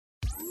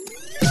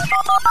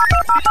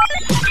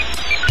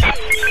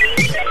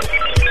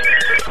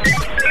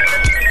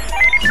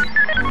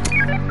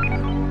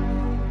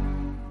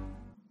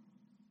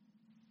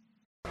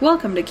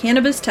Welcome to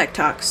Cannabis Tech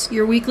Talks,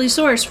 your weekly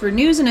source for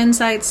news and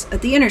insights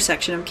at the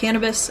intersection of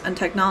cannabis and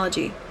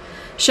technology.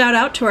 Shout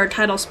out to our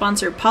title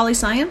sponsor,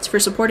 PolyScience, for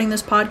supporting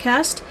this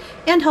podcast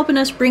and helping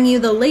us bring you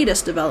the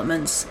latest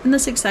developments in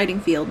this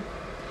exciting field.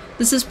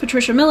 This is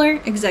Patricia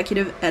Miller,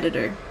 Executive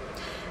Editor.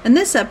 In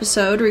this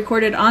episode,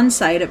 recorded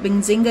on-site at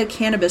Benzinga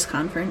Cannabis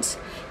Conference,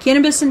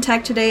 Cannabis and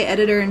Tech Today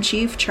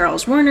Editor-in-Chief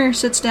Charles Werner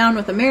sits down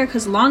with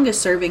America's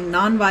longest-serving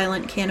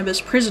nonviolent cannabis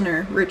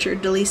prisoner,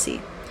 Richard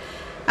DeLisi.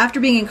 After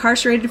being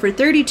incarcerated for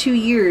 32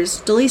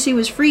 years, DeLisi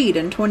was freed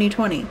in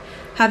 2020,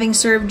 having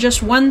served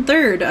just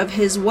 1/3 of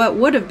his what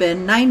would have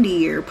been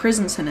 90-year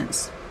prison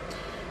sentence.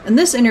 In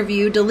this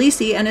interview,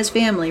 DeLisi and his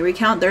family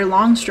recount their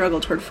long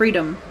struggle toward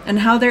freedom and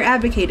how they're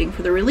advocating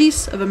for the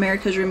release of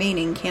America's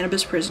remaining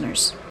cannabis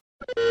prisoners.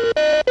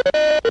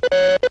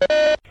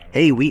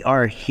 Hey, we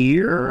are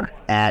here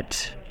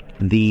at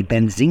the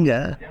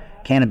Benzinga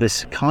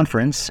Cannabis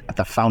Conference at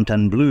the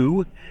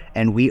Fontainebleau,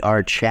 and we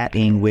are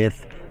chatting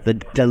with the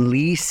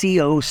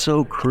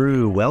DeLisioso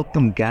crew.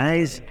 Welcome,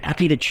 guys.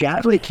 Happy to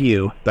chat with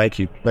you. Thank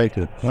you.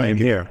 I'm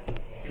here.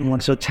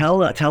 So tell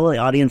the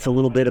audience a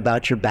little bit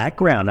about your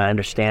background. I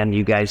understand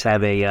you guys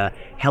have a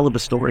hell of a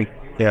story.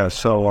 Yeah,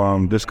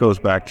 so this goes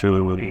back to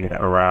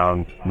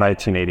around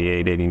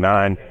 1988,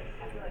 89,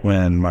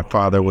 when my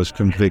father was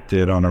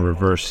convicted on a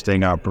reverse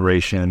sting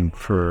operation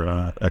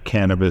for a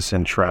cannabis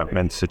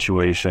entrapment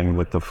situation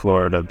with the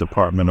Florida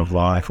Department of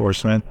Law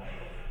Enforcement.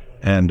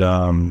 And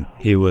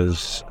he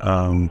was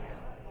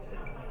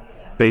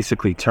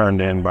basically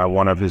turned in by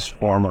one of his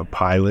former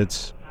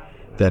pilots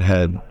that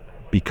had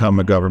become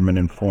a government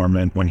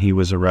informant when he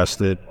was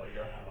arrested,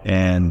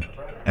 and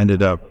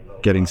ended up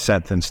getting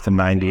sentenced to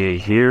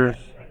 98 years,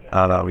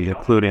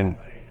 including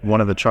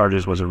one of the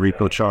charges was a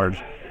RICO charge,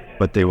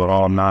 but they were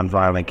all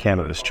nonviolent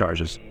cannabis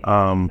charges.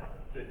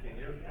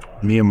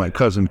 Me and my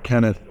cousin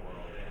Kenneth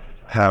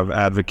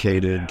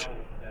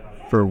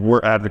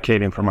we're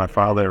advocating for my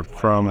father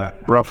from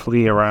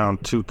roughly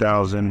around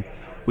 2000.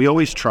 We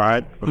always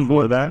tried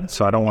before that,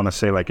 so I don't want to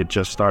say like it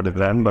just started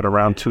then, but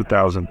around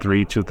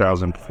 2003,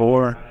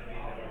 2004,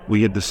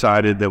 we had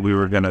decided that we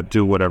were going to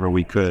do whatever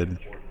we could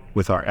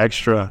with our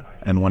extra,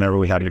 and whenever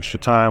we had extra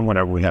time,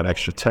 whenever we had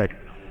extra tech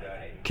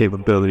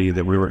capability,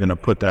 that we were going to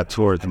put that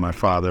towards my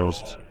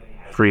father's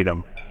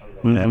freedom.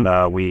 Mm-hmm.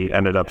 And we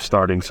ended up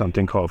starting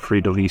something called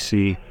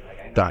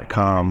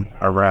FreeDeLisi.com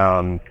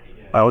around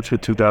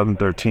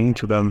 2013,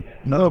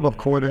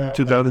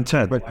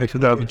 2010. But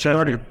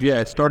 2010.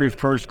 It started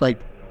first like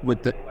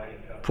with the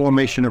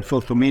formation of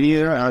social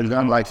media. I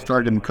was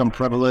started to become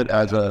prevalent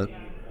as a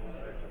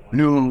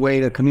new way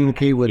to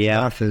communicate with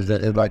masses.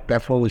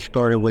 That's what we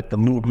started with the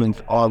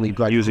movements, all these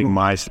using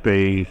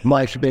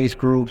MySpace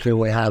groups, and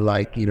we had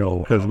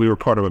because we were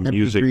part of a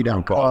music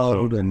group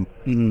also, and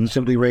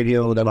Simply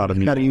Radio. A lot of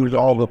music. Got to use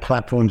all the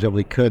platforms that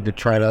we could to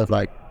try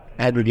to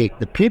aggregate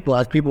the people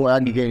as people were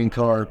aggregating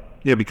to our.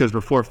 Yeah, because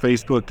before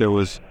Facebook, there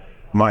was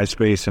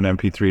MySpace and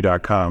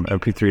MP3.com.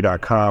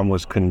 MP3.com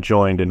was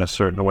conjoined in a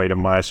certain way to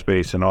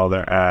MySpace and all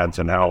their ads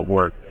and how it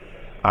worked.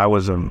 I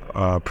was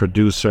a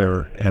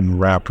producer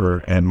and rapper,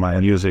 and my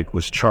music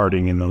was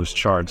charting in those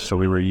charts. So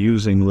we were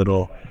using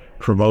little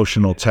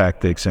promotional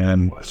tactics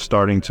and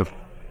starting to,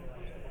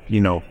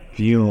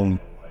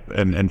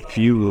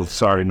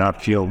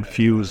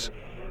 fuse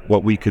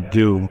what we could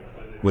do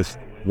with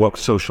what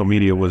social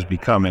media was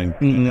becoming,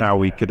 how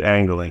we could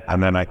angle it.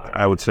 And then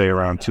I would say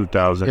around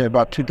 2000. Yeah,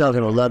 about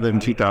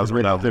 2011.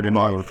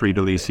 2011,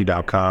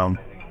 FreeDeLisi.com.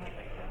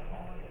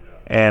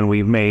 And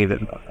we made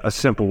a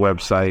simple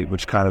website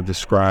which kind of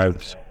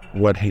describes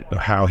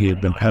how he had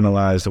been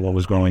penalized and what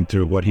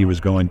he was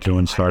going through,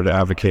 and started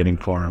advocating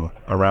for him.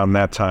 Around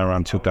that time,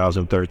 around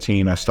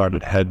 2013, I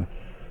started I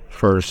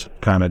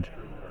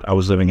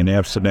was living in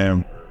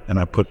Amsterdam, and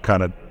I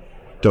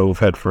dove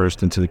head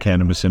first into the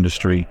cannabis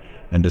industry,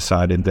 and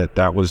decided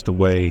that was the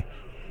way.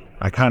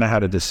 I kind of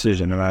had a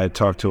decision, and I had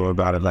talked to him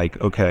about it,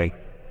 okay,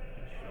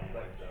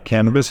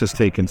 cannabis has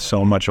taken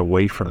so much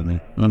away from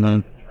me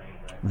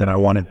that I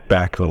wanted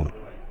back home.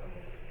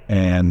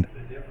 And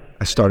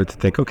I started to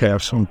think, okay,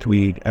 I've smoked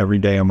weed every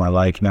day of my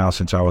life now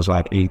since I was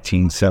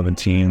 18,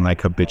 17,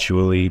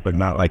 habitually, but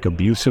not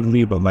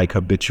abusively, but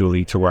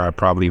habitually, to where I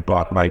probably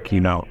bought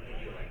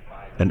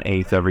an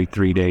eighth every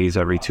 3 days,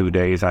 every 2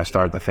 days. I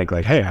started to think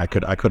hey, I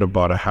could have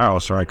bought a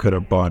house, or I could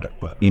have bought,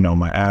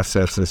 my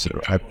assets.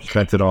 I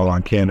spent it all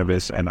on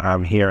cannabis, and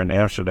I'm here in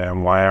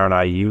Amsterdam. Why aren't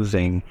I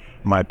using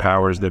my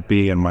powers that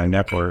be and my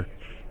network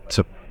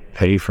to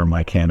pay for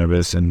my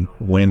cannabis and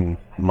win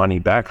money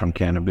back from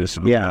cannabis?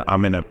 Yeah,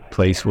 I'm in a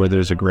place where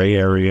there's a gray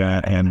area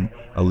and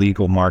a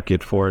legal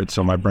market for it.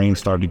 So my brain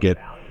started to get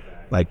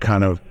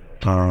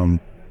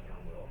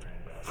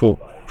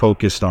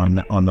focused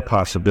on the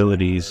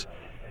possibilities.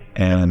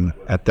 And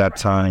at that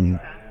time,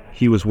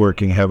 he was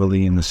working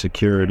heavily in the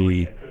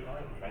security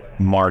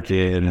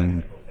market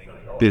and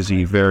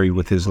busy very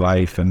with his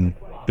life and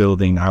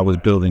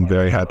building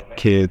very happy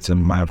kids,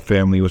 and my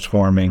family was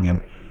forming.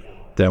 And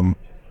then,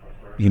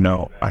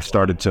 I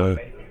started to,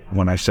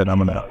 when I said I'm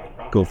going to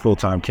go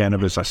full-time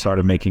cannabis, I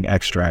started making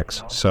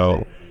extracts.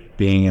 So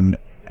being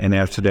in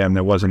Amsterdam,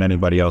 there wasn't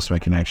anybody else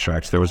making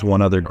extracts. There was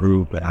one other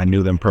group, and I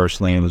knew them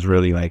personally, and it was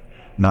really like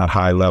not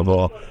high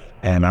level.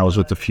 And I was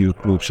with a few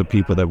groups of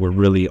people that were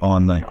really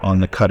on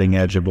the cutting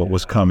edge of what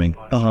was coming,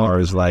 as far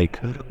as like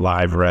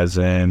live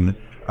resin,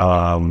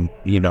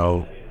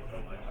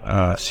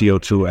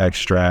 CO2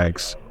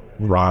 extracts,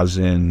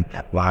 rosin,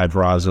 live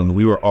rosin.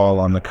 We were all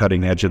on the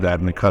cutting edge of that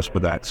and the cusp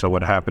of that. So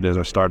what happened is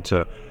I started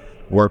to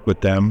work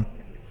with them.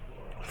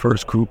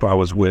 First group I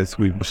was with,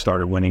 we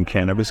started winning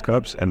cannabis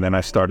cups, and then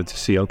I started to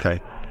see,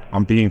 okay,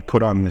 I'm being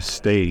put on this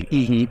stage.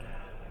 Mm-hmm.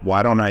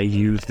 Why don't I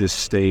use this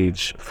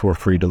stage for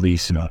free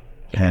DeLisi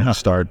and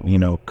start,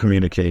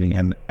 communicating?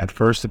 And at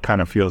first it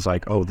kind of feels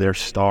like, oh, they're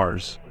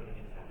stars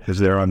because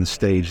they're on the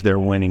stage, they're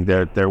winning,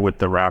 they're with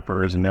the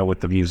rappers and they're with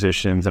the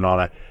musicians and all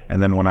that.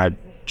 And then when I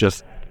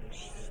just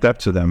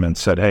stepped to them and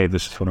said, hey,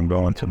 this is what I'm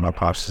going to, my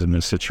pops is in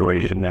this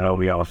situation now,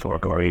 we all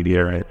work our 8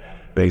 year,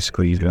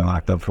 basically he's been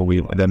locked up for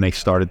weed. And then they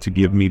started to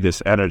give me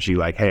this energy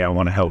like, hey, I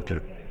want to help you.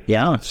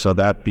 Yeah. So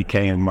that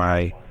became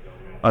my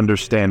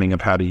understanding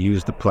of how to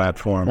use the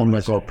platform.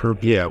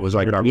 Yeah, it was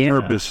like our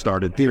purpose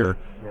started there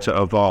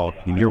to evolve.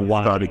 Your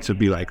why started to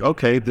be like,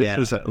 okay, this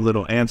is a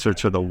little answer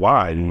to the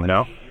why,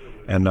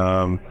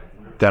 And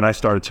then I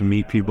started to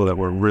meet people that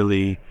were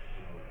really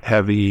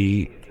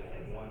heavily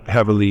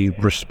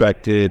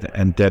respected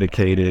and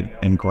dedicated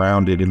and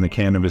grounded in the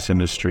cannabis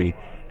industry.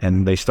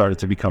 And they started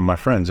to become my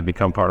friends and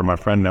become part of my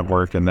friend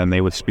network. And then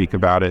they would speak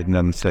about it and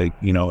then say,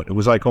 it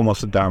was like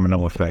almost a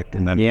domino effect.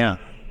 And then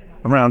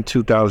around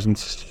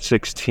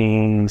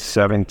 2016,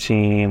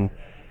 17,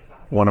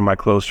 one of my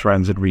close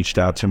friends had reached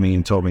out to me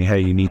and told me, hey,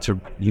 you need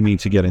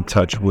to get in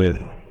touch with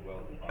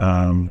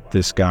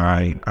this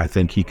guy. I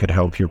think he could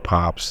help your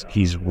pops.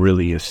 He's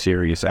really a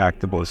serious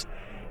activist.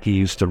 He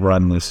used to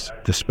run this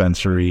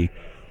dispensary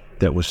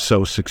that was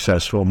so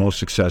successful, most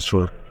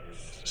successful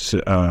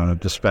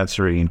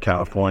dispensary in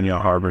California,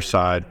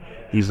 Harborside.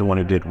 He's the one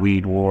who did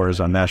Weed Wars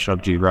on National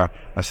Geographic.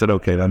 I said,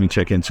 okay, let me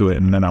check into it.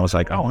 And then I was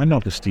like, oh, I know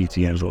this Steve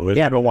D'Angelo.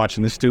 Yeah, I've been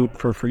watching this dude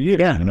for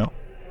years,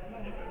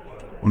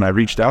 When I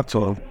reached out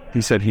to him,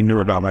 he said he knew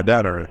about my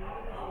dad already.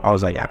 I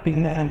was like,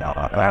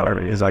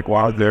 he's like, well,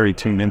 I was very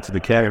tuned into the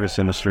cannabis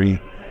industry.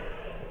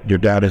 Your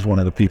dad is one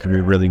of the people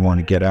who really want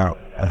to get out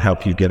and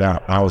help you get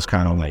out. I was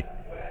kind of like,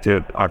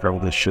 dude, I've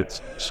heard this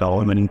shit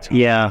so many times.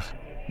 Yeah.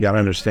 You gotta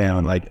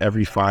understand, like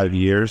every 5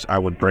 years I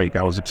would break.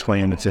 I was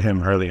explaining it to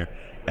him earlier.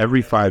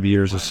 Every 5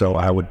 years or so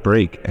I would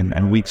break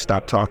and we'd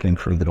stop talking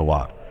for a little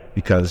while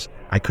because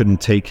I couldn't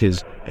take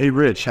his, hey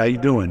Rich, how you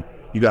doing?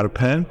 You got a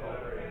pen?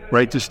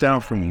 Write this down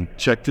for me.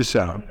 Check this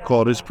out.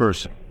 Call this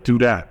person. Do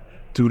that.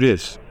 Do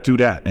this. Do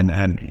that.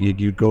 And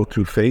you'd go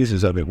through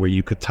phases of it where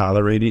you could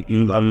tolerate it.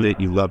 You loved it.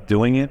 You loved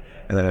doing it.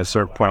 And then at a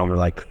certain point we're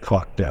like,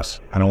 fuck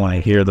this. I don't want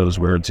to hear those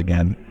words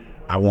again.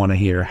 I want to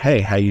hear, hey,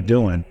 how you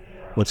doing?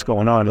 What's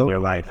going on in your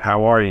life?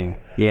 How are you?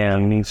 Yeah,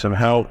 you need some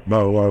help,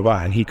 blah, blah,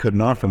 blah. And he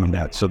couldn't offer me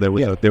that. So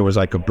there was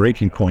like a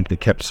breaking point that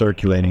kept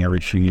circulating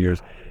every few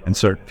years. And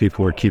certain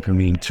people were keeping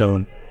me in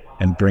tune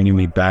and bringing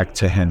me back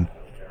to him.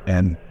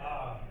 And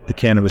the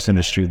cannabis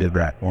industry did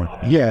that.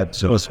 Yeah,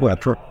 so it was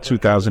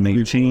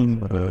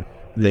 2018.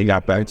 They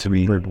got back to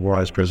me with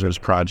Wise Prisoners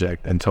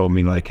Project and told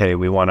me like, hey,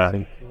 we want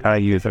to kind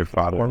of use their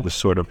father was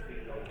sort of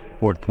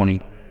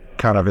 420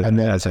 kind of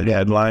as a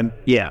headline.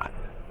 Yeah.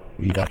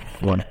 You got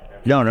one.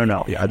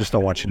 No. Yeah, I just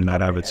don't want you to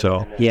not have it.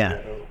 So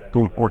yeah,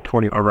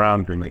 420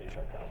 around like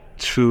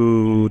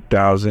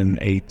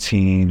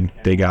 2018,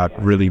 they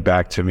got really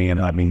back to me and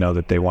let me know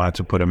that they wanted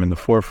to put them in the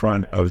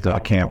forefront of the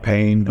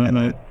campaign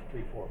and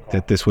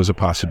that this was a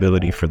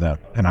possibility for them.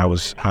 And I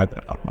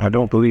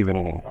don't believe in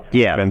it.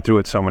 Yeah, I've been through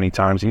it so many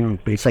times.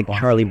 It's like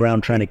Charlie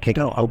Brown trying to kick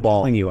a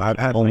ball. I've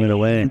had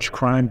huge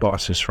crime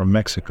bosses from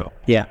Mexico.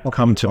 Yeah,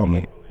 come to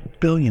me,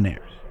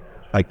 billionaires.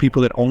 Like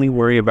people that only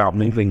worry about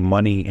moving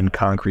money in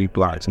concrete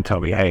blocks and tell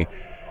me, hey,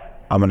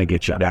 I'm going to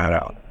get your dad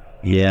out.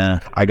 Yeah.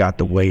 I got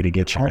the way to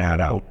get your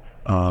dad out.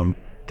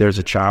 There's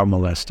a child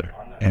molester.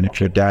 And if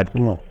your dad,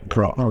 anyway,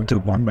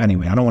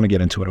 I don't want to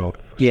get into it all.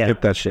 Yeah.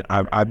 Skip that shit.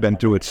 I've been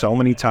through it so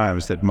many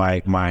times that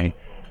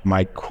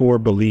my core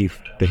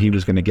belief that he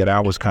was going to get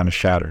out was kind of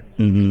shattered.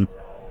 Mm-hmm.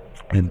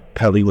 And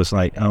Pelly was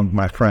like,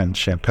 my friend,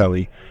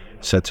 Champelli,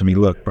 said to me,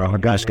 look, bro,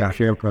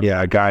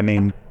 a guy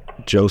named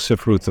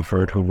Joseph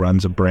Rutherford, who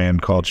runs a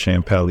brand called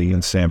Champelli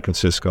in San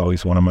Francisco,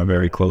 he's one of my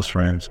very close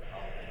friends,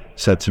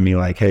 said to me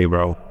like, hey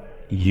bro,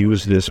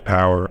 use this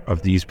power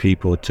of these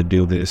people to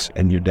do this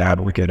and your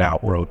dad will get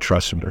out, bro,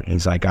 trust me.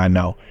 He's like, I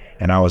know.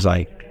 And I was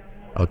like,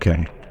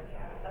 okay,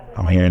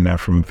 I'm hearing that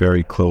from a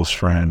very close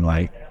friend,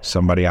 like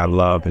somebody I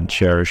love and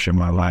cherish in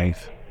my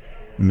life,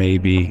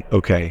 maybe,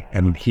 okay.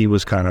 And he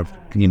was kind of,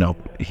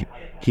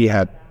 he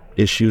had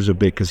issues a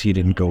bit because he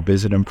didn't go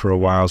visit him for a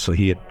while, so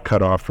he had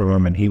cut off from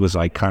him, and he was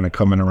like kind of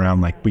coming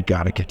around like, we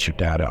got to get your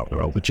dad out,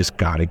 bro. We just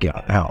got to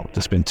get out.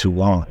 It's been too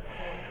long.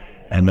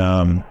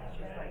 And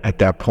at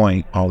that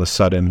point, all of a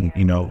sudden,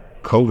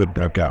 COVID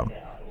broke out.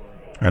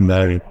 And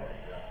then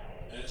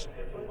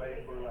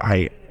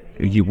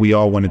we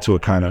all went into a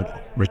kind of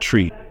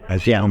retreat.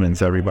 As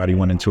humans, everybody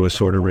went into a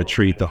sort of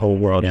retreat. The whole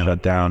world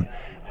shut down.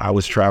 I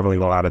was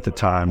traveling a lot at the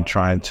time,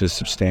 trying to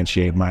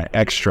substantiate my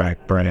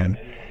extract brand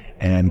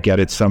and get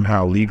it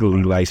somehow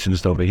legally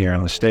licensed over here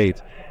in the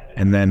States.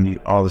 And then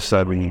all of a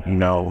sudden,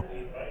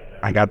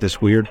 I got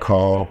this weird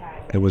call.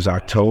 It was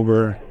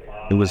October.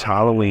 It was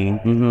Halloween,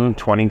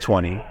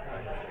 2020.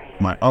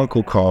 My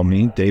uncle called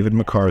me, David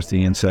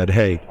McCarthy, and said,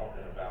 hey,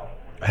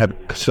 let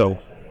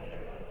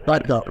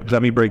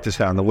me break this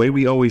down. The way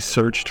we always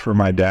searched for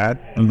my dad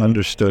and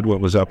understood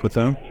what was up with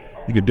him,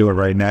 you could do it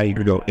right now. You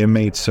could go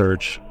inmate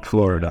search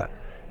Florida,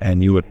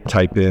 and you would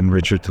type in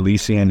Richard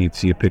DeLisi, and you'd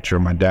see a picture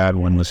of my dad.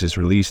 When was his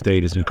release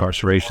date, his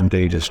incarceration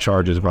date, his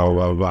charges, blah,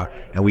 blah, blah, blah.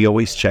 And we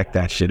always checked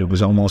that shit. It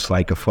was almost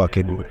like a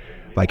fucking,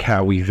 like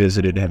how we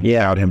visited him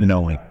without him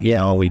knowing.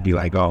 We'd be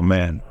like, oh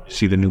man,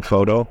 see the new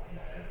photo?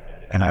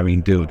 And I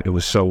mean, dude, it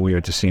was so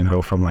weird to see him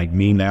go from like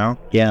me now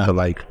to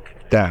like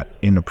that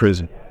in the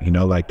prison,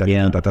 like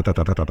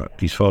that,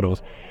 these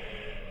photos.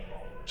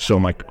 So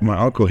my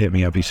uncle hit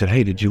me up. He said,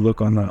 hey, did you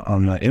look on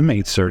the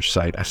inmate search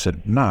site? I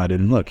said, nah, I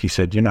didn't look. He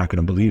said, you're not going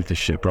to believe this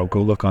shit, bro.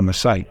 Go look on the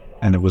site.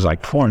 And it was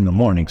like 4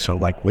 a.m. So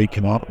like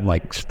waking up,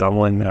 like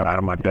stumbling out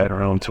of my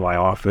bedroom to my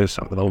office.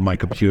 I load my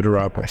computer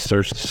up. I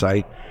searched the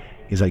site.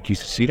 He's like, you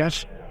see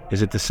that?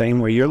 Is it the same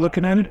way you're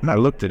looking at it? And I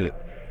looked at it.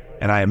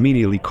 And I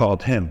immediately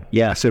called him.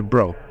 I said,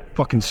 bro,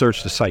 fucking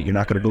search the site. You're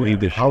not going to believe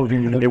this.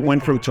 It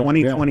went from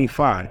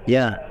 2025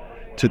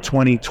 to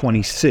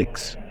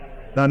 2026.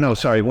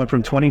 It went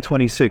from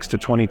 2026 to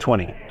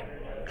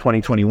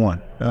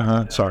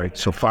 2021. Sorry.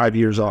 So 5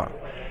 years off.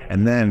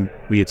 And then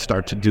we all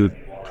start to do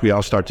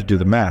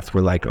the math.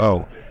 We're like,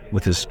 oh,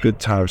 with his good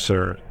time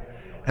served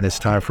and it's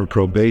time for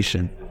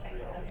probation,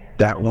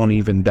 that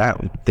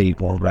date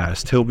won't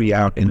last. He'll be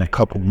out in a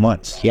couple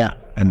months.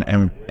 And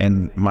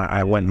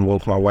I went and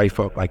woke my wife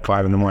up like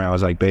 5 a.m. I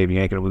was like, baby,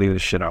 you ain't gonna believe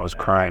this shit. I was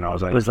crying. I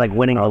was like, it was like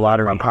winning a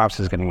lottery. My pops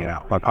is gonna get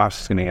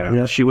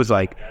out. She was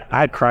like,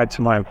 I had cried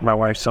to my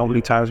wife so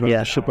many times about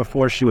this shit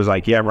before. She was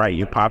like, yeah, right,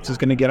 your pops is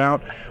gonna get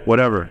out,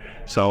 whatever.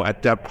 So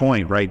at that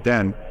point, right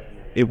then,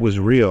 it was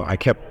real. I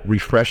kept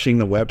refreshing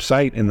the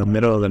website in the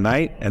middle of the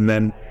night, and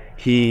then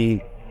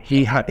he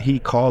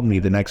called me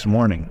the next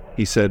morning.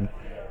 He said,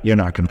 you're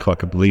not going to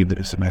fucking believe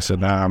this. And I said,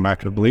 nah, I'm not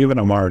going to believe it.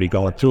 I'm already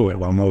going through it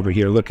while I'm over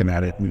here looking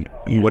at it. And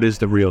what is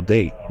the real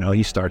date?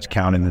 He starts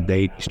counting the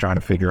date. He's trying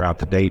to figure out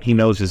the date. He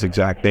knows his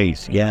exact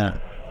dates.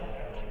 Then,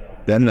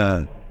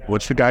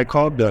 what's the guy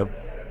called? The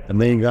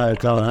main guy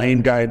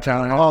in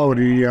town. Oh,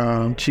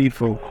 the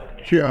chief of...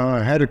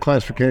 head of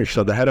classification.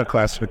 So the head of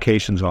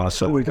classification is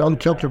also... It's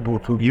uncomfortable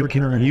for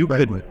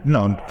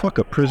fuck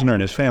a prisoner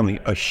and his family.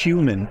 A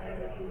human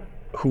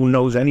who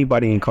knows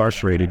anybody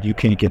incarcerated, you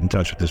can't get in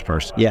touch with this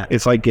person.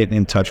 It's like getting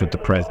in touch with the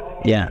president.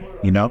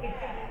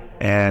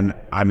 And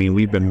I mean,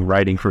 we've been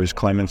writing for his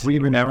clemency.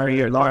 You know how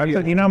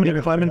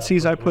many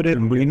clemencies I put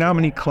in? You know how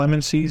many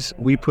clemencies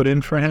we put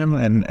in for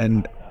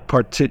him?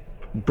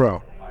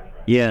 Bro.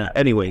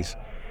 Anyways,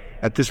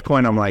 at this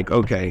point, I'm like,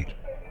 okay,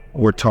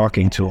 we're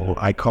talking to him.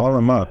 I call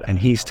him up, and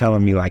he's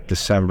telling me like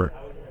December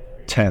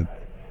 10th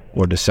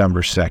or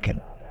December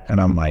 2nd.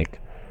 And I'm like,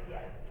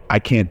 I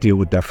can't deal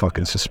with that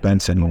fucking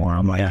suspense anymore.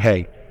 I'm like,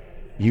 hey,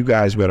 you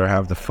guys better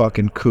have the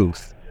fucking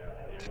couth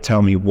to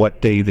tell me what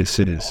day this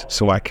is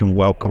so I can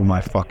welcome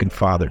my fucking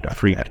father to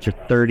freedom. After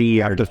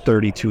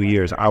 32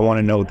 years, I want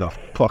to know the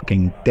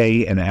fucking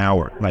day and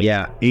hour. Like,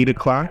 8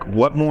 o'clock,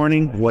 what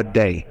morning, what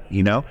day,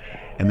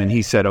 And then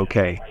he said,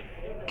 okay,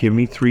 give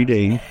me 3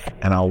 days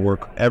and I'll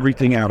work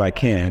everything out I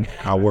can.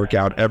 I'll work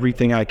out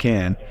everything I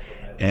can,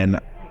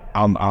 and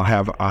I'll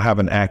have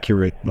an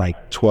accurate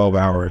like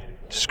 12-hour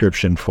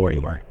description for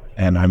you.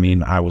 And I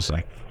mean, I was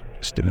like,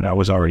 stupid. I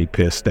was already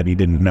pissed that he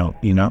didn't know,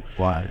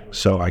 Why?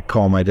 So I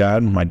call my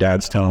dad. My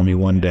dad's telling me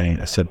one day,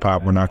 I said,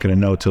 Pop, we're not going to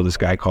know till this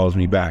guy calls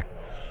me back.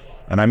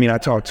 And I mean, I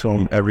talked to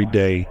him every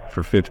day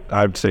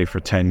I'd say for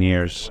 10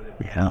 years.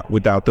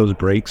 Without those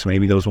breaks,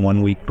 maybe those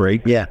 1 week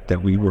breaks.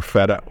 That we were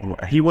fed up.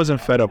 He wasn't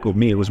fed up with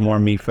me. It was more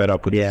me fed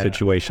up with the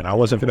situation. I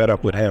wasn't fed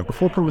up with him.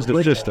 It was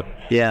the system.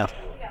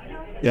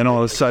 And all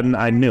of a sudden,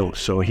 I knew.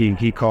 So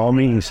he called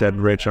me. He said,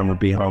 Rich, I'm going to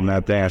be home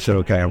that day. I said,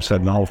 okay. I'm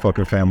setting the whole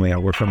fucking family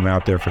out. We're coming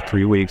out there for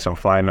 3 weeks. I'm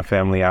flying the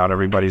family out.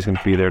 Everybody's going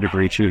to be there to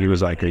greet you. He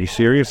was like, are you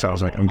serious? I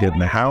was like, I'm getting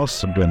the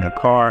house. I'm getting a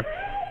car.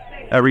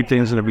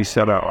 Everything's going to be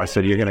set up. I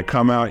said, you're going to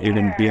come out. You're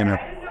going to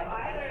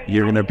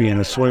be in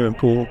a swimming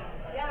pool.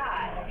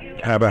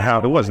 Have a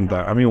house. It wasn't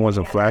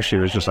flashy. It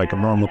was just like a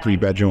normal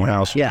 3-bedroom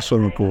house.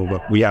 Swimming pool.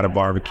 But we had a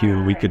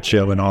barbecue. We could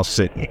chill and all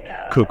sit and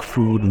cook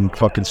food and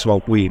fucking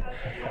smoke weed.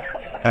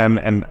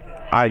 And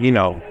I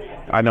know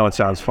it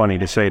sounds funny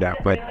to say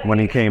that, but when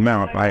he came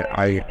out,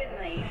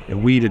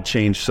 weed had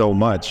changed so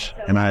much,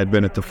 and I had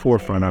been at the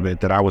forefront of it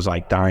that I was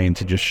like dying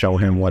to just show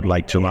him what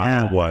like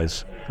July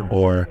was,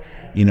 or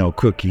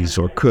cookies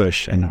or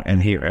Kush,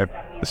 and here.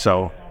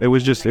 So it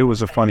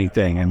was a funny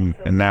thing,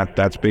 and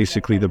that's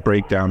basically the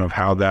breakdown of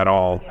how that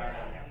all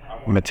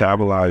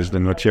metabolized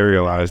and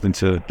materialized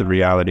into the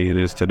reality it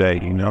is today,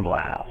 you know?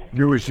 Wow.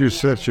 It was just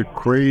such a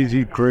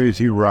crazy,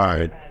 crazy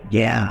ride.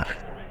 Yeah.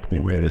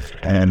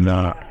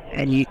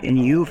 And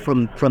you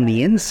from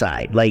the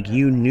inside, like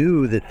you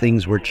knew that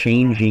things were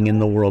changing in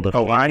the world of.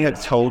 Oh, I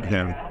had told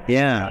him.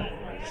 Yeah.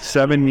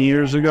 7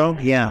 years ago.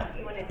 Yeah.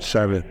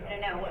 7.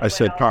 I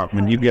said, Pop,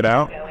 when you get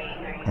out,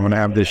 I'm going to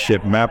have this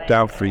shit mapped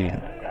out for you.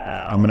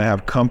 I'm going to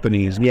have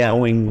companies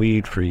growing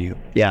weed for you.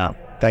 Yeah.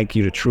 Thank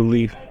you to True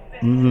Leaf.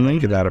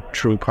 Make that a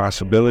true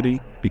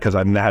possibility, because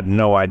I had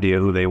no idea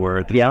who they were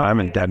at the time,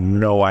 and had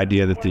no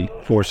idea that the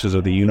forces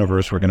of the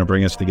universe were going to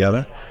bring us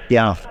together.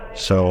 Yeah.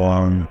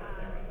 So,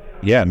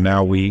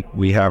 now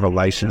we have a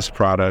licensed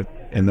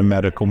product in the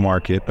medical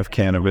market of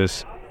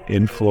cannabis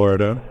in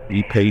Florida.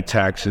 We pay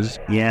taxes.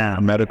 Yeah.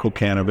 Medical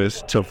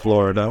cannabis to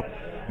Florida.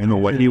 You know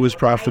what he was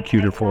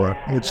prosecuted for.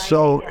 it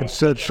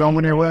said so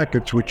many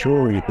records with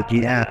Uri.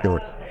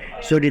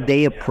 So did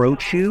they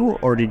approach you,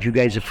 or did you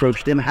guys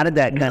approach them? How did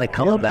that kind of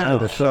come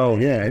about? So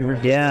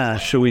Yeah.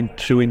 Should we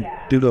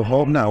do the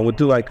whole? No, we'll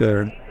do like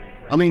a.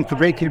 I mean, for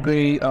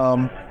basically,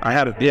 I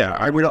had it.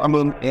 Yeah,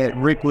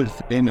 Rick was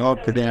in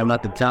Amsterdam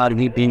at the time.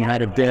 He being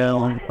had it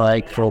down.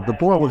 Like, so the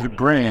boy was a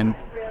brand.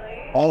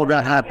 All of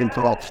that happened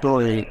throughout the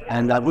story,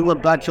 and we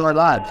went back to our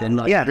lives, and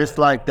just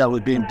like that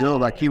was being built,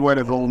 like he went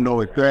home,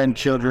 know his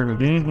grandchildren,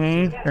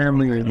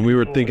 family, and we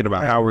were thinking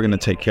about how we're gonna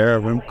take care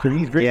of him. Because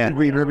he's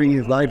basically living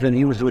his life, and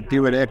he was with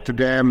you at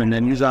Amsterdam, and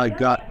then he's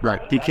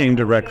He came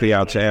directly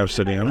out to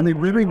Amsterdam. And he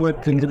really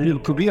went to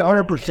be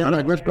 100%.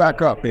 Like, let's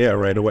back up. Yeah,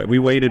 right away. We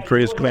waited for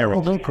his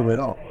clearance.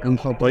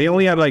 Well, he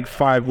only had like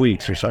 5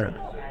 weeks or something.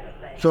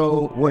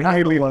 So we're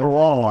highly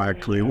parole,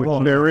 actually.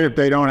 Well,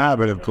 they don't have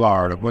it in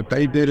Florida, but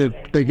they did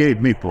it. They gave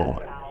me parole,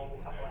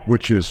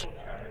 which is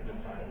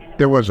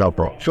there was no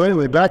parole. So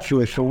anyway, back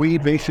to it. So we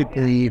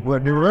basically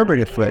remember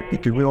this flip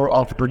because we were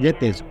all to forget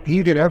this.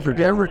 He did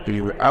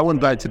everything. I went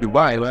back to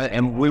Dubai, right?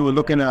 And we were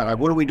looking at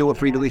what do we do with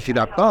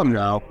freedelisi.com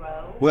now?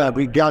 Well,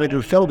 we got to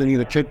do something.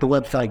 Either check the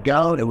website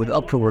down. It was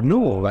up for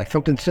renewal, like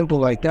something simple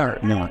like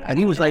that. No. And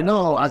he was like,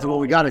 no. I said, well,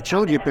 we got to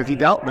change it if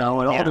he's out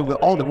now. And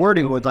all the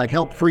wording was like,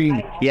 help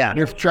free. Yeah.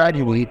 Here's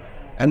tragedy.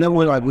 And then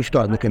we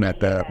started looking at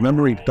that.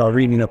 Remember, we started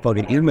reading up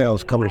fucking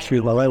emails coming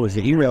to while I was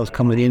the emails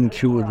coming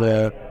into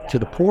the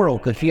portal,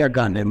 because he had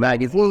gotten a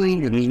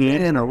magazine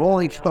and a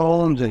Rolling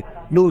Stones and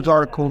news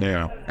articles.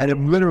 Yeah. And it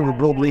literally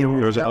blew me.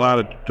 There was a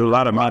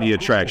lot of media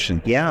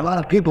attraction. Yeah. A lot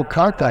of people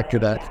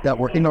contacted us that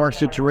were in our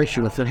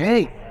situation and said,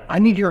 hey, I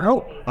need your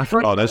help.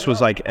 This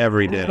was like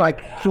every day.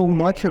 Like so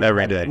much of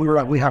every day. We were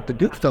like, we have to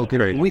do something.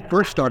 Great. We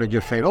first started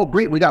just saying, oh,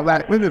 great, we got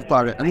women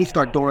started. And he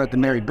started throwing at the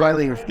Mary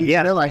Briley.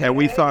 And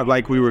we thought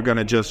like we were going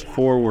to just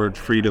forward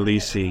Free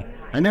DeLisi.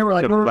 And they were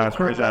like, last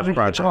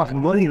project.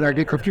 Money,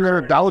 like, a few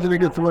 $100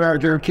 against whatever,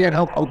 there can't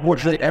help,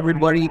 unfortunately,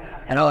 everybody.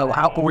 And I'm like,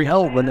 how can we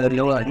help? And then,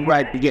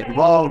 you get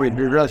involved with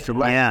the rest of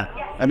life.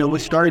 Yeah. And then we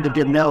started to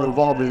get now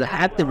involved in the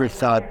activist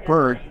side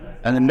first.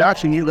 And then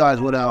that's when you guys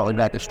went out and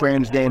got the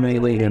Strands Day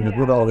mainly and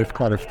with all this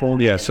kind of stuff.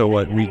 Yeah, so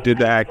we did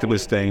the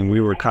activist thing. We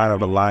were kind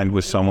of aligned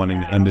with someone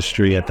in the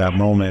industry at that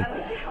moment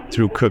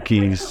through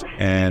Cookies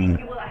and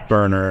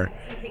Burner.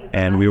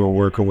 And we were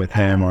working with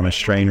him on a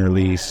strain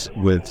release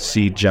with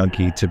Seed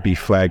Junkie to be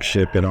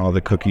flagship in all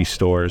the cookie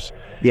stores.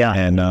 Yeah.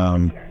 And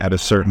at a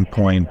certain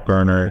point,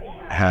 Burner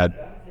had,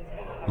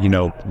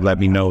 let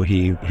me know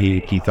he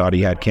thought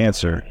he had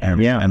cancer.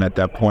 And at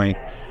that point,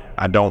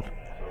 I'm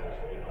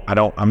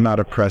not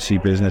a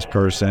pressy business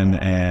person,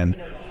 and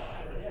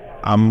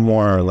I'm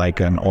more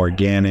like an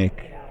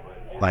organic,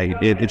 like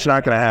it's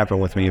not going to happen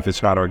with me if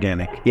it's not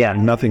organic. Yeah.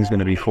 Nothing's going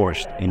to be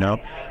forced,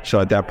 So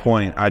at that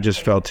point, I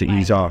just felt to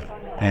ease off,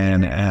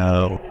 and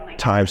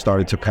time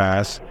started to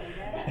pass,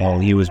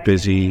 and he was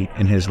busy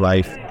in his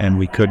life, and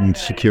we couldn't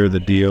secure the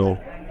deal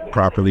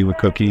properly with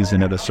Cookies,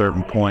 and at a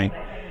certain point,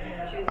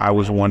 I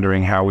was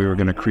wondering how we were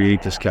going to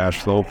create this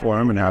cash flow for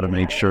him and how to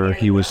make sure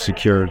he was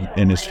secured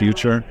in his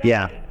future.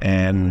 Yeah.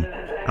 And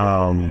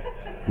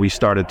we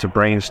started to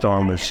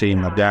brainstorm and see.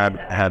 My dad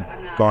had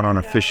gone on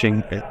a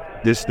fishing.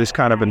 This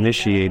kind of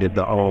initiated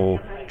the whole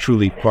True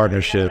Leaf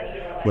partnership.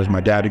 Was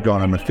my dad had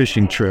gone on a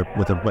fishing trip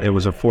it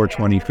was a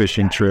 420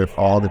 fishing trip.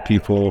 All the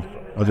people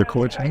of the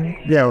courts.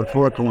 Yeah, it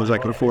was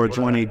like a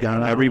 420.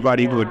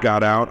 Everybody who had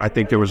got out. I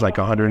think there was like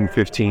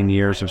 115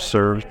 years of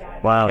served.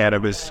 Wow.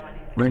 Cannabis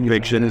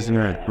conviction, isn't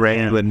it?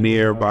 Ray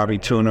Lanier, Bobby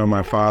Tuna,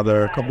 my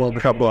father, a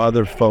couple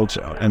other folks,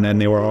 and then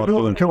they were all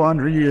doing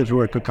 200 years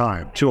worth of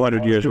time.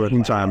 200 years worth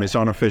of time. It's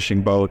on a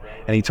fishing boat,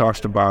 and he talks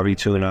to Bobby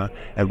Tuna,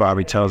 and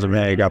Bobby tells him,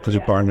 hey, I got this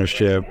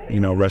partnership,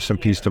 rest in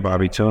peace to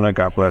Bobby Tuna,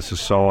 God bless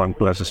his soul and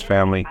bless his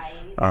family.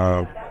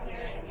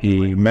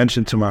 He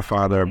mentioned to my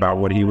father about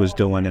what he was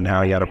doing and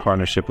how he had a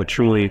partnership with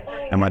True Leaf.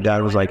 And my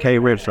dad was like, hey,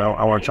 Rich,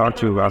 I want to talk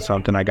to you about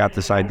something. I got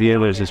this idea.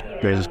 There's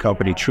this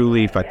company, True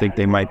Leaf. I think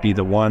they might be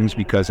the ones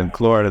because in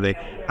Florida,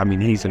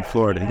 he's in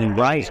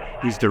Florida.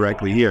 He's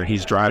directly here.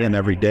 He's driving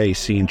every day,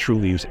 seeing True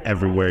Leaves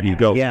everywhere he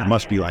goes. Yeah. It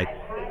must be like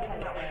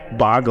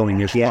boggling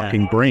his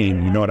fucking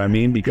brain. You know what I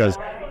mean? Because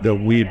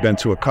we had been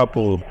to a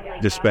couple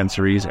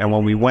dispensaries, and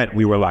when we went,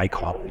 we were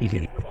like, oh,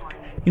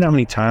 You know how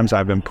many times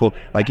I've been pulled?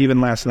 Like even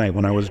last night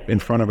when I was in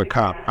front of a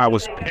cop, I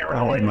was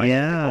paranoid. Like,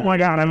 oh my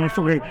God, I'm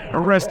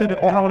arrested,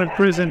 all in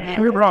prison.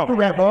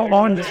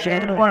 On the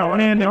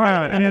hand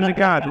to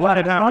God, let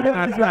it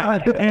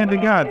happen. Hand to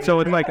God. So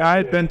it's like I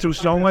had been through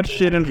so much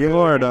shit in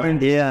Florida.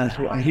 Yeah.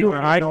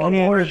 I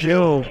can't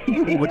chill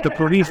with the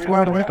police.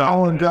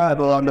 Colin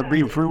died on the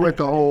beef with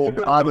the whole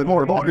island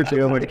more water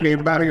deal when it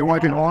came back and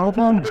went in all of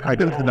them.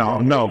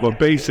 No, but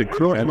basic.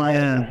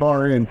 My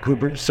bar in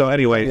Cooper. So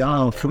anyway,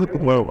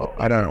 well,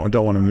 I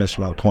don't want to miss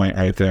my point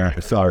right there.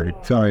 Sorry.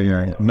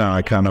 No,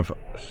 I kind of.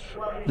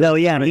 No,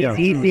 yeah,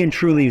 he's seeing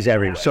True Leaves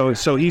everywhere.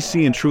 So he's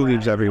seeing True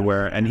Leaves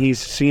everywhere, and he's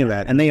seeing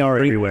that, and they are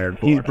everywhere.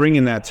 He's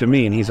bringing that to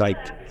me, and he's like,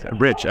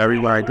 Rich,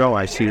 everywhere I go,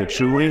 I see a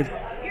True Leaf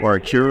or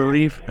a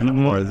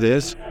Curaleaf or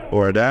this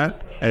or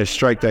that, and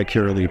strike that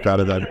Curaleaf out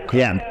of that.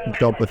 Yeah,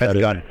 don't put that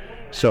in.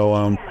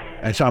 So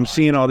and so I'm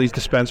seeing all these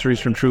dispensaries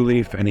from True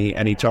Leaf, and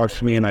he talks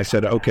to me, and I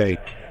said, okay,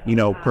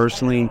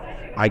 personally,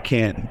 I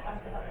can't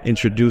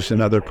introduce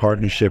another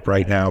partnership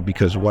right now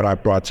because what I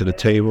brought to the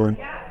table,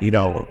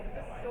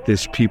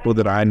 there's people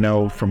that I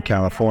know from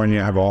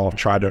California have all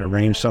tried to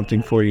arrange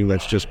something for you.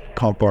 Let's just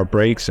pump our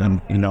brakes,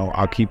 and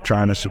I'll keep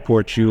trying to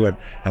support you, and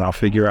I'll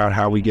figure out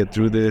how we get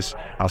through this.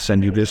 I'll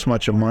send you this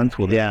much a month.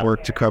 We'll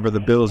work to cover the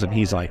bills. And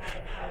he's like,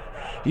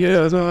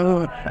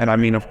 and I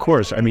mean, of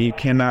course, you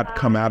cannot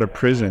come out of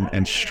prison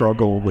and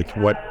struggle with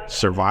what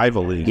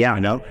survival is,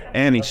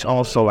 and he's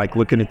also like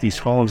looking at these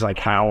phones, like,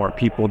 how are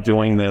people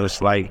doing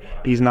this? Like,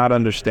 he's not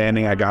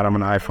understanding. I got him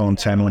an iPhone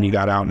 10 when he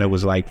got out, and it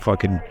was like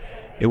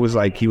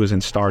he was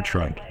in Star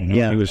Trek.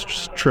 He was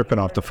just tripping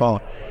off the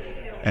phone.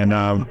 And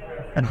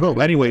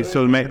anyway,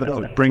 so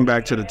to bring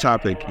back to the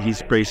topic,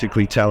 he's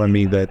basically telling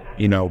me that,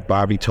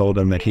 Bobby told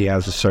him that he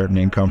has a certain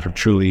income from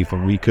True Leaf,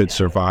 and we could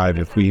survive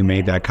if we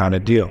made that kind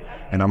of deal.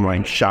 And I'm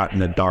like shot in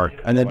the dark.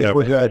 And then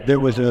there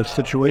was a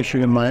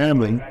situation in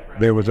Miami.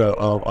 There was a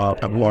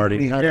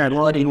party.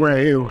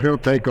 Where he'll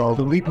take all.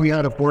 So we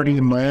had a party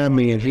in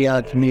Miami, and he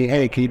asked me,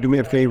 hey, can you do me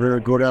a favor,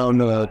 go down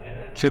to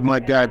my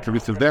dad to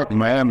visit there in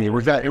Miami. It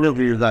was that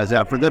interview guys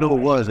out. For that who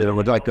it was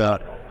like a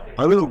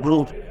little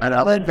group, and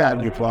I led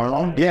that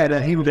before.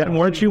 Yeah, he was.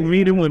 Weren't you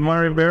meeting with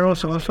Mario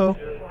Barros also?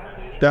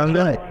 Down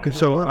there.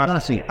 So I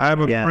have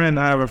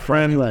a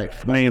friend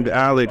named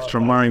Alex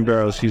from Mario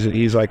Barros.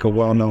 He's like a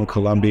well-known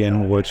Colombian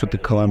who works with the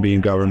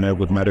Colombian government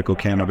with medical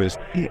cannabis.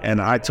 And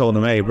I told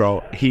him, hey,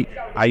 bro,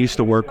 I used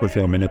to work with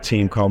him in a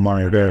team called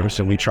Mario Barros,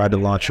 and we tried to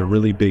launch a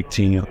really big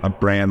team, a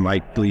brand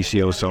like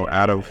DeLisi so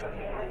out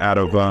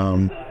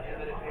of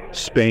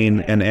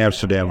Spain and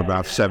Amsterdam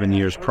about 7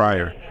 years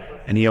prior.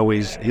 And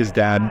his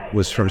dad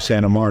was from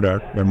Santa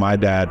Marta, where my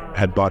dad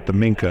had bought the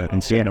Minca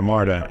in Santa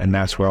Marta, and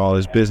that's where all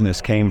his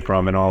business came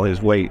from and all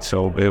his weight.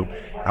 So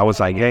I was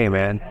like, hey,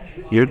 man,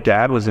 your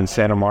dad was in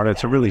Santa Marta.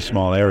 It's a really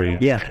small area.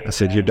 Yeah. I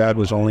said, your dad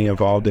was only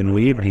involved in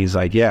weed? And he's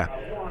like, yeah.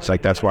 It's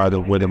like, that's why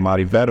we're the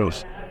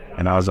Mariveros.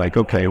 And I was like,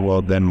 okay,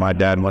 well, then my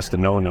dad must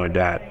have known your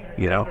dad,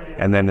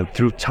 And then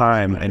through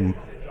time and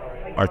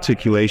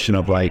articulation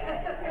of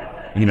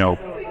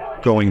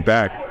going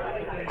back,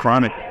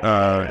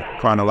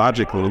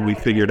 chronologically, we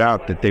figured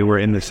out that they were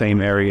in the same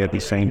area at the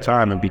same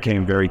time and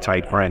became very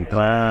tight friends.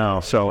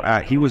 Wow. So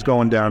he was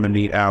going down to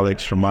meet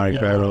Alex from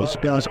Mario Barros.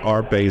 That was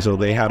Art Basel.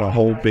 They had a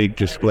whole big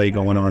display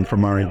going on for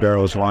Mario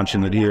Barros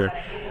launching it here.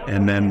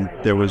 And then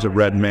there was a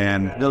Red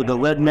Man. The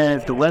Red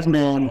Man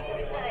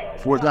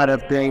was not a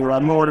thing.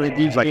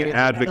 He's like an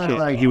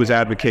advocate. He was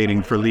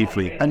advocating for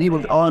Leafly. And he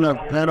was on a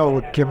panel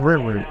with Kim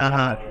River.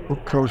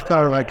 So it's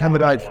kind of like him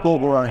and I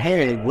spoke around,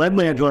 hey, Red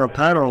Man's on a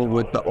panel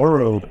with the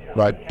Oro,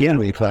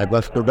 Leaf,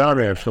 let's go down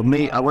there. So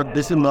I went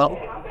this and that.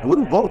 We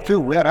were both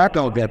too. We had our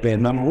dog that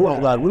band. We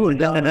were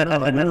down.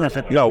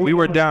 No, we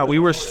were down. We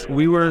were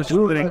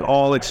splitting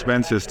all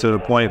expenses to the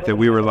point that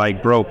we were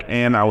like broke,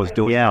 and I was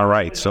doing all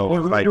right. So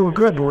we were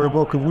good. We were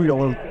both because we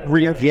don't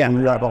we have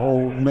the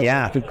whole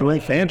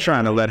situation, and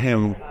trying to let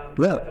him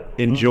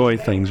enjoy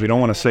things. We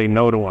don't want to say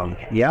no to him.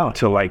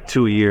 Till like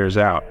 2 years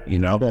out.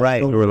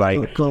 Right. We were like,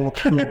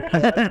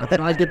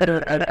 I did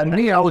that, and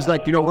me, I was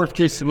like, worst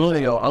case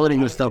scenario, I'll let him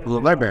do stuff with the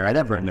library. I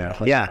never know.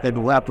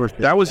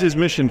 That was his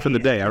mission for the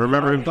day. I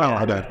remember him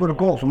telling that. What a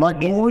goal for my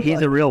goal.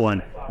 He's a real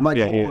one.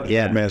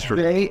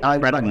 Today, I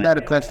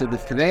manifested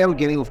this. Today, I'm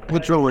getting a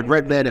picture with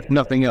Red Man, if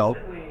nothing else.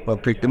 But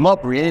I picked him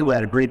up. We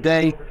had a great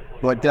day.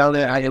 But down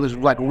there, it was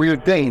like a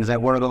weird thing. It's like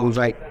one of those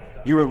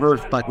you reverse,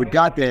 we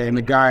got there, and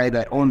the guy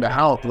that owned the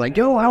house was like,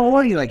 yo, how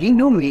are you? Like, he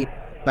knew me.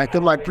 Like,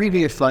 in my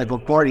previous life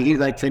of party, he's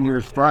like 10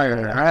 years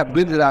prior. I have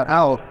been to that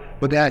house,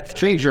 but that's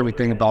changed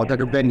everything about that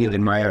venue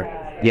in my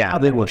area. Yeah.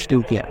 They were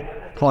stupid.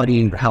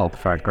 Partying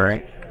health,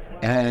 right?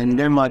 And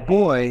then my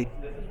boy,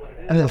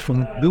 and then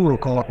from Dual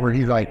call where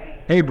he's like,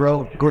 hey,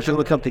 bro, go to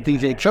look up to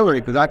DJ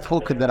Chillery, because I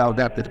told him that I was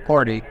at this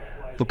party.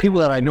 So people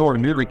that I know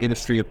in the music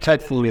industry have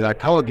texted me,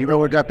 like, oh, do you know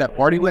where that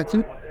party went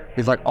to?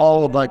 It's like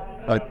all of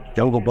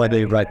Jungle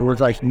Buddy, right? It was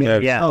like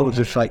it was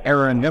just like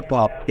era and hip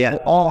hop. Yeah,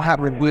 it all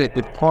happened with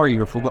the party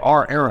or for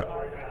our era.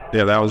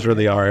 Yeah, that was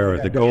really our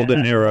era, the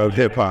golden era of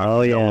hip hop.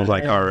 Oh, yeah. It was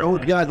like our era.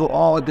 Those guys were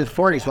all at this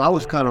party, so I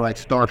was kind of like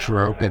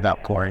starstruck at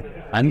that point.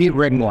 I meet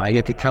Redman. I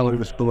get to tell him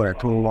the story. I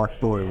told him our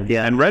story.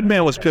 Yeah, and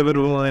Redman was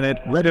pivotal in it.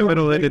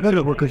 Pivotal in it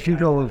too. Because you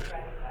know,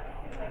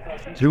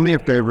 do me a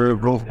favor,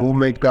 we'll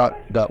make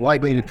that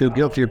white lady feel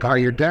guilty about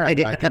your dad.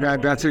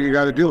 That's what you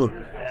got to do.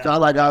 So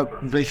I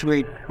basically...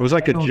 It was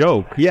like a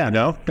joke. Yeah,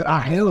 no? I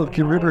held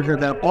Kim Rivers at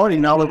that party,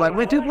 and I was like,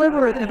 wait, dude, if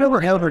I ever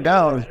held her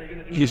down,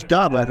 she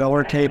stopped. I got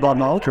her tape on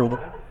the altar.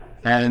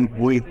 And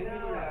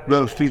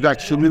she's like,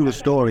 she knew the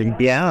story.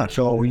 Yeah.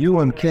 So you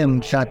and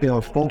Kim sat there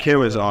and spoke. Kim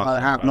was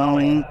awesome. Half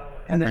knowing.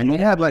 And then we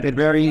had like a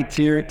very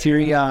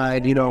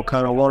teary-eyed,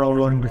 kind of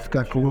one-on-one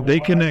discussion. They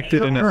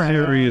connected in a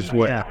serious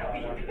way. Yeah.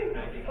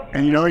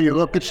 And you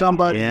look at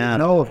somebody,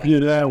 if you're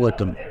there with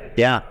them.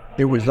 Yeah.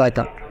 It was like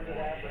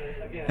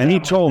and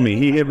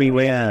he hit me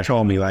way and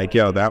told me like,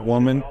 yo, that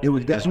woman, it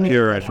was as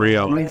pure as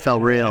real. It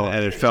felt real.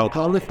 And it felt...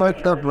 All the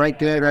fucked up right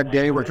there that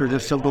day, which was a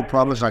simple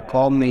promise. I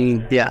called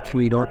me,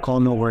 sweet, or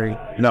call no worry.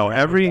 No,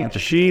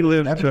 she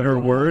lived to her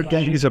word.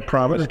 She's a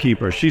promise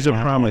keeper. She's a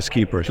promise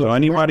keeper. So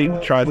anybody who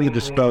tries to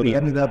dispel it. it.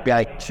 Ended up,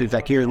 she's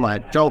like, here's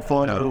my cell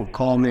phone,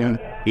 call me.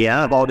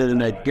 Yeah. About it in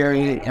that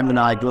Gary, him and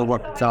I drove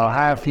up to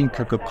Tallahassee,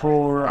 took a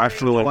tour. I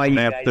flew up to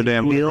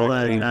Amsterdam.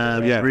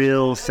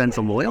 Real sense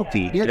of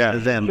loyalty to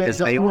them. Because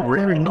they were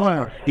very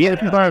loyal. Yeah,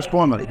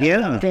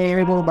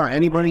 terrible about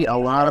anybody. A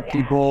lot of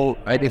people,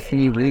 I just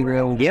see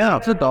real. Yeah,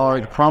 it's a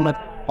dog. Promise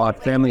our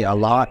family a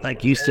lot.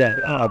 Like you said,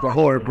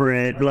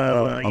 corporate,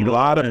 blah, blah. A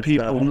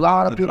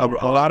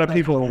lot of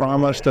people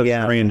promised a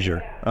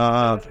stranger.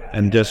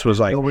 And this was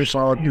like... We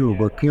saw it too,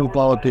 but Kim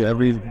followed to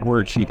every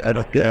word she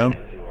uttered.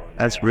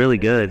 That's really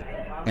good.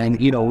 And,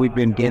 we've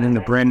been getting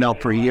the brand now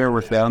for a year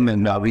with them,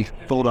 and we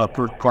sold our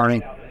first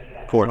carton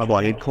for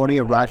 20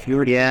 of last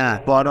year. Yeah.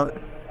 Bought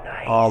it.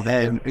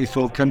 And we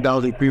sold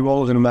 10,000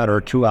 pre-rolls in a matter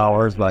of 2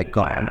 hours. Like,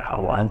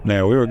 yeah,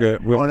 we were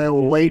good. They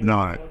were waiting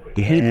on it.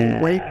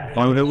 Wait.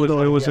 Oh, it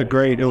was a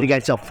great... You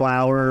guys sell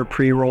flour,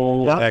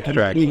 pre-roll,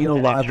 extract.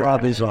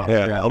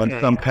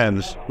 Some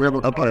pens. We have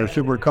a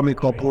super company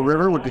called Blue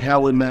River with the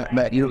hell we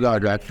met you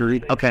guys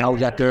actually. Okay. I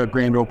was at the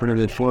grand opening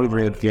of the Florida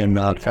in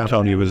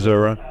Tony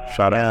Missouri.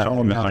 Shout out to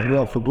him.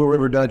 So Blue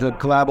River does a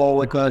collabo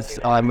with us,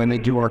 and they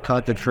do our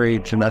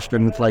concentrates, and that's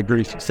been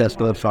very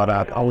successful.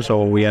 So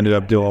what we ended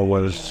up doing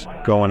was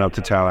going up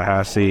to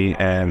Tallahassee,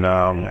 and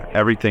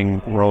everything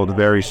rolled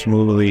very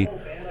smoothly.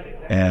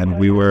 And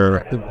we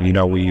were, we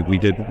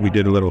did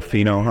a little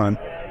pheno hunt.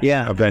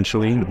 Yeah.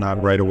 Eventually,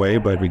 not right away,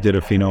 but we did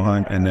a pheno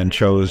hunt, and then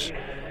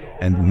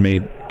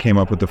came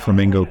up with the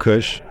Flamingo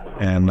Kush,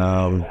 and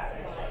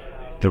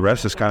the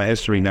rest is kind of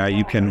history. Now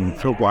you can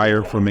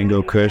wire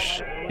Flamingo Kush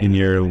in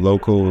your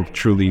local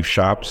True Leaf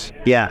shops.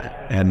 Yeah.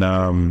 And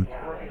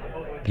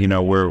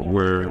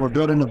we're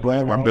building the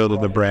brand. We're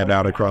building the brand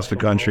out across the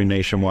country,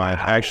 nationwide.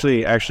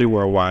 Actually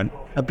worldwide.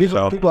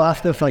 People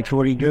ask us, like,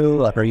 what do you do?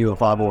 Like, are you a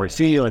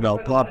 501c? Like,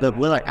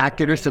 we're like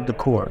activists at the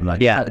core.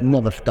 Like,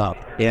 never stop.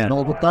 Yeah.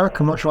 With our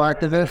commercial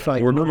activists,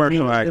 like, we're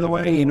commercial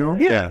activists. In a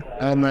way, Yeah.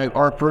 And like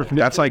our first,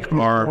 that's like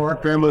our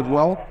family as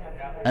well.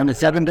 And the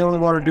second thing we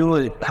want to do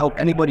is help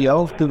anybody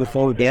else do the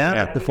phone.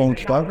 Yeah. The phone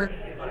starter.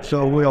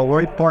 So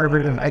we're part of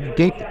it and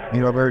educate.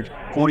 There's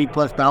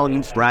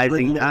 40,000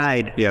 rising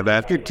tide. Yeah,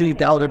 that's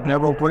 15,000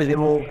 never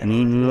prison.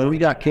 And we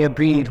got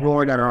campaigns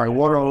going that are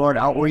one-on-one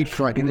outreach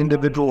for like an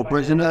individual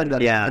prisoner that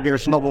they're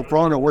smuggled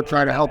from, and we're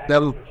trying to help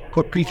them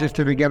put pieces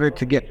together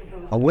to get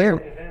aware.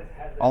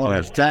 All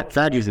of the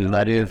tragedies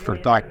that is for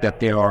the fact that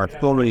there are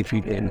so many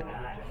people in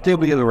still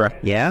be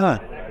arrested.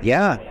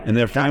 Yeah. And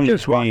their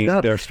families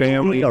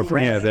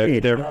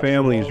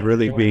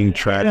really being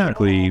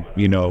tragically,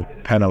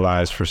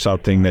 penalized for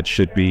something that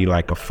should be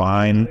like a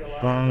fine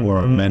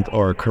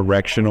or a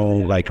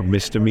correctional, like a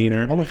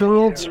misdemeanor.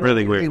 It's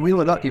really weird. We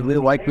were lucky. We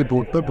were white people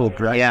with purple,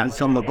 right? Yeah. And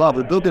some above.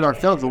 We built it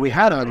ourselves, but we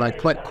had a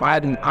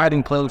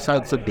hiding place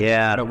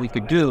that we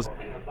could do.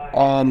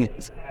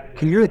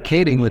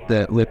 Communicating with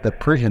the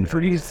prison.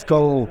 Forget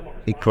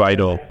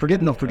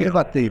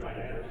about the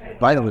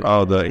vital.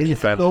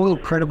 It's so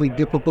incredibly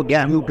difficult.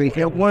 Yeah,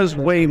 it was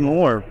way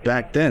more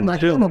back then.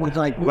 Like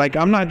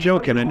I'm not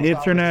joking. An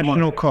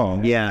international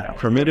call. Yeah,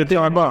 for me to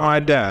talk about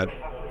my dad.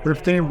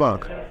 $15.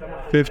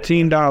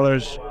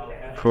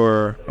 $15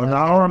 for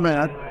 $1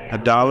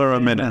 a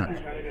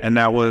minute, and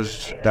that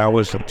was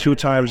 2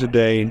 times a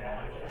day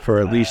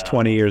for at least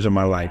 20 years of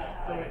my life.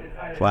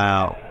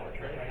 Wow.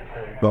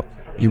 Well,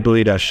 you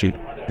believe that shit.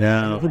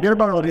 Yeah. Forget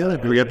about all the other.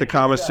 Forget the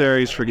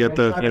commissaries. Forget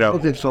the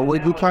So we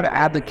try to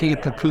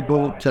advocate for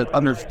people to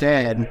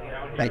understand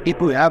that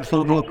people who have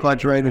social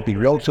incarcerated, the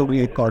real social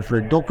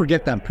incarcerated, don't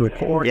forget them to it.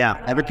 Yeah.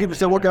 And when people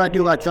say, "What can I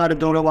do outside of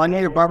donate?" Well, I know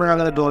your barber not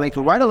gonna donate.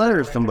 So write a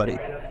letter to somebody.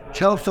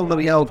 Tell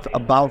somebody else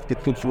about the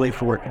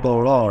situation where it's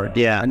going on.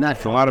 Yeah. And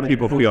that's a lot of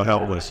people feel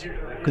helpless.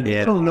 Because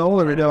they don't know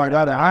what they're doing. I'd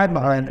rather hide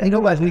behind.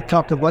 As we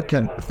talked to what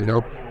can,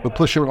 we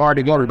push it hard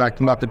to go back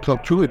to not to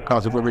talk to it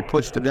because of when we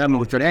push to them and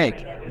we said, hey,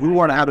 we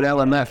want to have an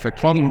LMS, a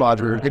training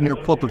module in your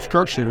full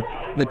construction.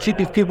 The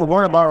cheapest people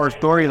learn about our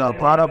story and our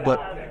product, but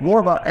more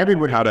about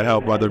everybody. How to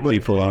help other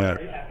people on it.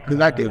 Because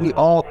like we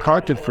all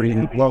content free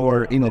while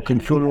we're,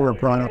 consuming a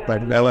product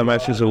like that.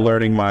 LMS is a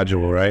learning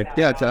module, right?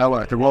 Yeah, it's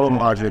a role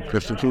module,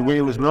 because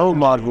there was no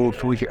module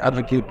so we can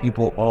educate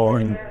people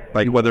on.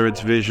 Like whether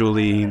it's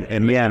visually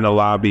in the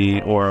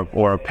lobby or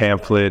a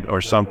pamphlet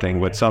or something,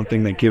 but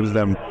something that gives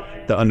them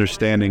the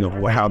understanding of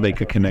how they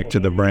could connect to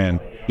the brand.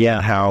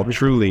 Yeah. How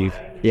Trueleaf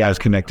is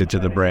connected to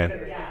the brand.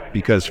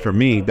 Because for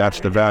me, that's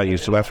the value.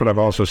 So that's what I've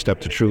also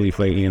stepped to Trueleaf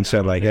lately and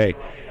said, like, hey,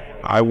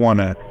 I want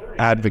to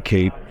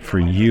advocate for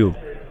you,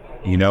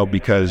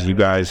 because you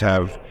guys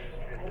have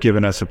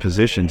given us a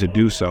position to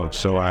do so.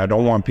 So I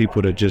don't want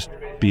people to just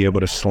be able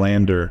to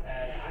slander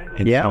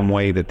in some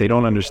way that they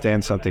don't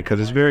understand something, because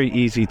it's very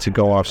easy to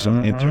go off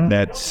some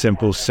internet,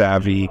 simple,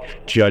 savvy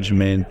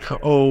judgment.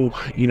 Oh,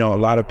 a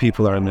lot of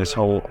people are in this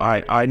whole,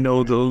 I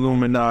know the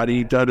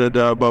Illuminati,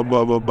 da-da-da, blah,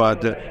 blah, blah, blah.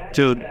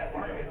 Dude,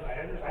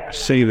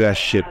 save that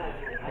shit.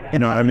 You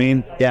know what I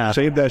mean? Yeah.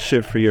 Save that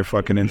shit for your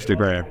fucking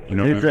Instagram.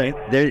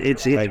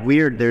 It's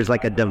weird. There's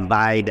like a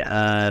divide.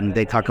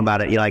 They talk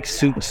about it, like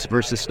suits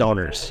versus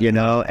stoners,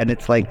 and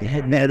it's like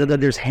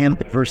there's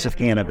hemp versus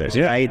cannabis,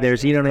 right?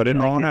 There's, but it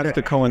all has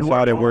to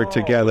coincide and work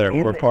together.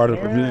 We're part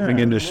of the moving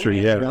industry.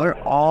 Yeah. We're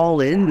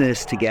all in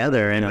this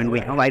together, and when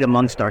we fight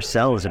amongst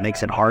ourselves, it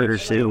makes it harder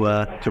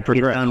to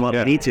progress on what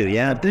we need to.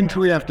 Yeah. The things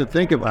we have to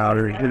think about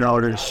are,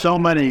 there's so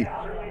many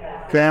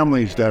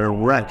families that are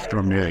wrecked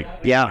from the.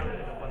 Yeah.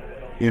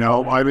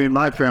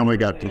 My family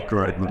got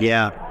destroyed.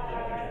 Yeah.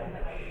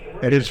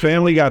 And his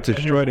family got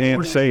destroyed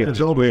and saved. There's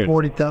over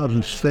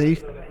 40,000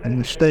 states in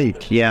the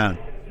states. Yeah.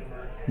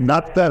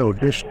 Not federal,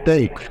 just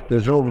states.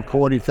 There's over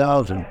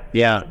 40,000.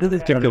 Yeah. There's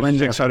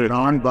 600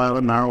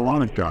 non-violent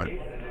marijuana charge.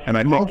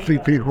 And mostly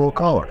people of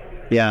color.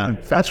 Yeah. And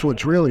that's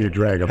what's really a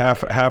drag.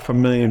 Half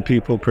 1,000,000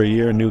 people per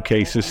year, new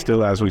cases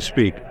still as we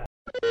speak.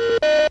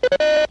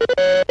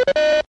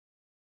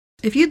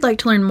 If you'd like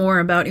to learn more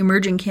about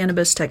emerging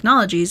cannabis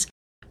technologies,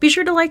 be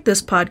sure to like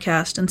this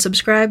podcast and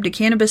subscribe to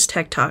Cannabis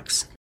Tech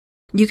Talks.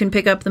 You can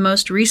pick up the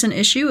most recent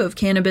issue of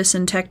Cannabis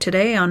and Tech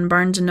Today on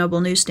Barnes & Noble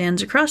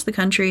newsstands across the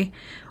country,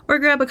 or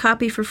grab a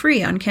copy for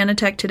free on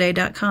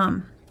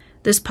cannatechtoday.com.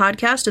 This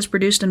podcast is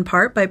produced in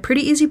part by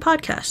Pretty Easy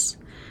Podcasts.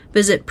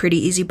 Visit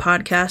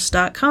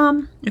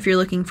prettyeasypodcasts.com if you're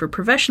looking for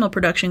professional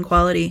production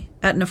quality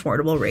at an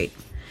affordable rate.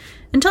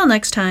 Until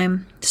next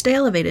time, stay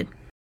elevated.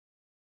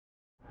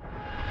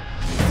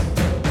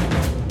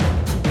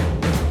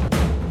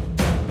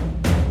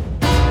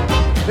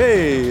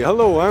 Hey,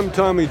 hello, I'm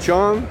Tommy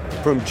Chong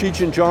from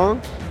Cheech and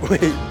Chong.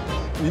 Wait,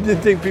 you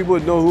didn't think people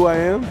would know who I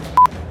am?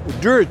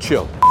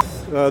 Durachill.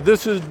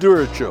 This is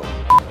Durachill.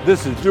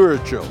 This is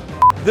Durachill.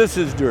 This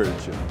is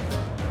Durachill.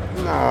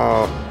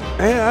 No,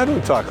 hey, I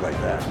don't talk like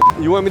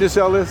that. You want me to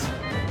sell this?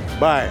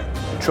 Buy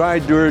it. Try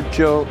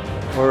Durachill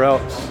or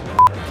else.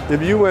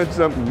 If you want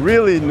something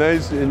really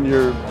nice in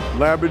your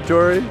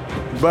laboratory,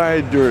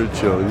 buy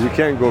Durachill. You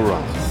can't go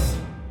wrong.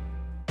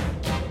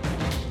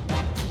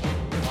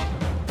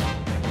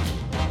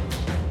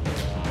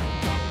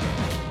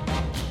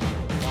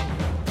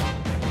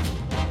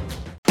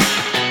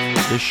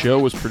 This show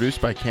was produced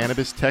by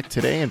Cannabis Tech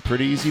Today and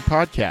Pretty Easy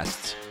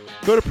Podcasts.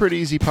 Go to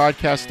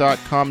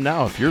prettyeasypodcast.com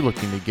now if you're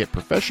looking to get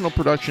professional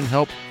production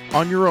help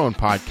on your own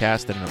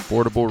podcast at an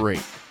affordable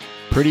rate.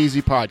 Pretty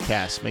Easy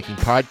Podcasts, making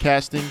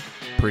podcasting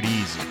pretty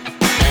easy.